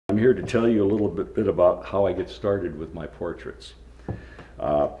here to tell you a little bit about how I get started with my portraits.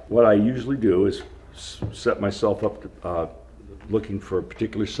 What I usually do is set myself up to, looking for a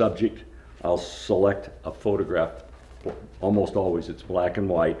particular subject. I'll select a photograph. Almost always it's black and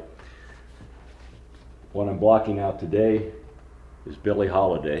white. What I'm blocking out today is Billie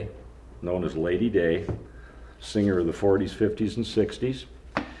Holiday, known as Lady Day, singer of the 40s, 50s, and 60s.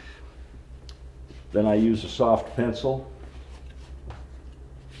 Then I use a soft pencil,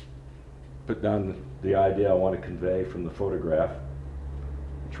 put down the idea I want to convey from the photograph.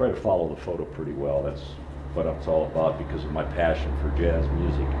 Try to follow the photo pretty well. That's what it's all about because of my passion for jazz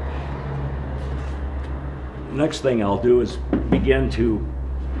music. The next thing I'll do is begin to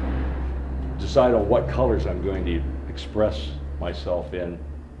decide on what colors I'm going to express myself in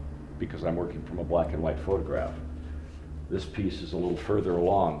because I'm working from a black and white photograph. This piece is a little further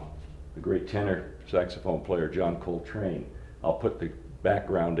along. The great tenor saxophone player John Coltrane. I'll put the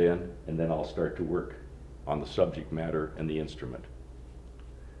background in and then I'll start to work on the subject matter and the instrument.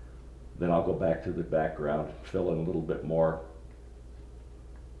 Then I'll go back to the background, fill in a little bit more.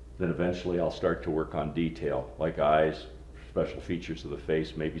 Then eventually I'll start to work on detail, like eyes, special features of the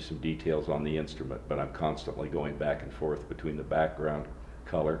face, maybe some details on the instrument, but I'm constantly going back and forth between the background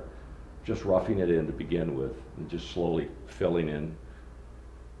color, just roughing it in to begin with, and just slowly filling in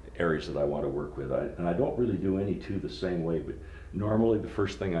areas that I want to work with. And I don't really do any two the same way, but normally the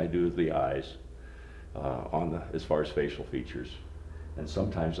first thing I do is the eyes, as far as facial features. And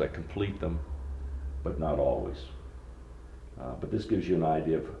sometimes I complete them, but not always. But this gives you an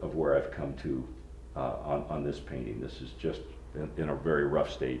idea of where I've come to on this painting. This is just in a very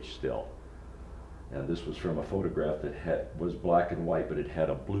rough stage still. And this was from a photograph that was black and white, but it had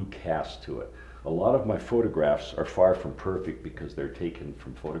a blue cast to it. A lot of my photographs are far from perfect because they're taken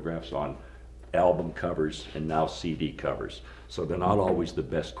from photographs on album covers and now CD covers. So they're not always the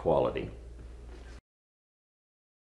best quality.